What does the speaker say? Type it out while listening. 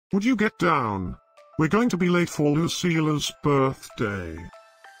Would you get down? We're going to be late for Lucila's birthday.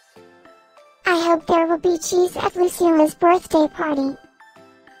 I hope there will be cheese at Lucila's birthday party.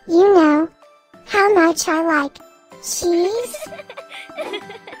 You know how much I like cheese.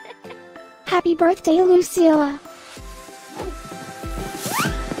 Happy birthday, Lucila.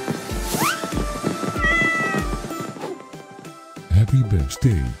 Happy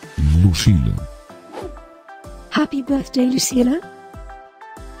birthday, Lucila. Happy birthday, Lucila.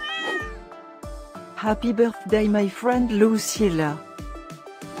 Happy birthday, my friend Lucila.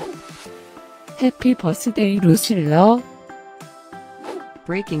 Happy birthday, Lucila.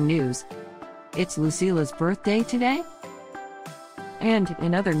 Breaking news. It's Lucila's birthday today? And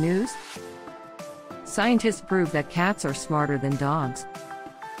in other news, scientists prove that cats are smarter than dogs.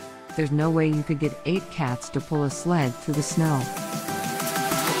 There's no way you could get 8 cats to pull a sled through the snow.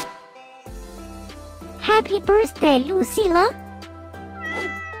 Happy birthday, Lucila.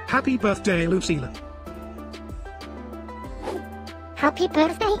 Happy birthday, Lucila. Happy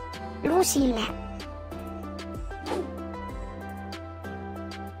birthday, Lucila.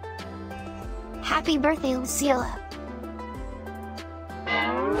 Happy birthday, Lucila.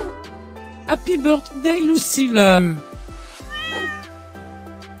 Happy birthday, Lucila.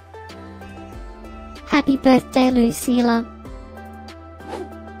 Happy birthday, Lucila.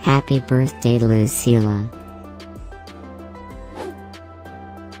 Happy birthday, Lucila.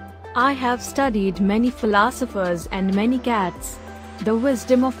 I have studied many philosophers and many cats. The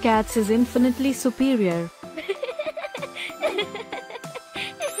wisdom of cats is infinitely superior.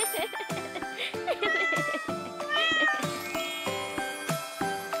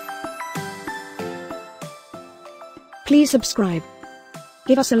 Please subscribe,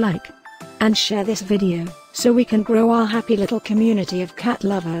 give us a like, and share this video, so we can grow our happy little community of cat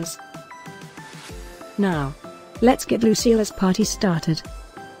lovers. Now, let's get Lucila's party started.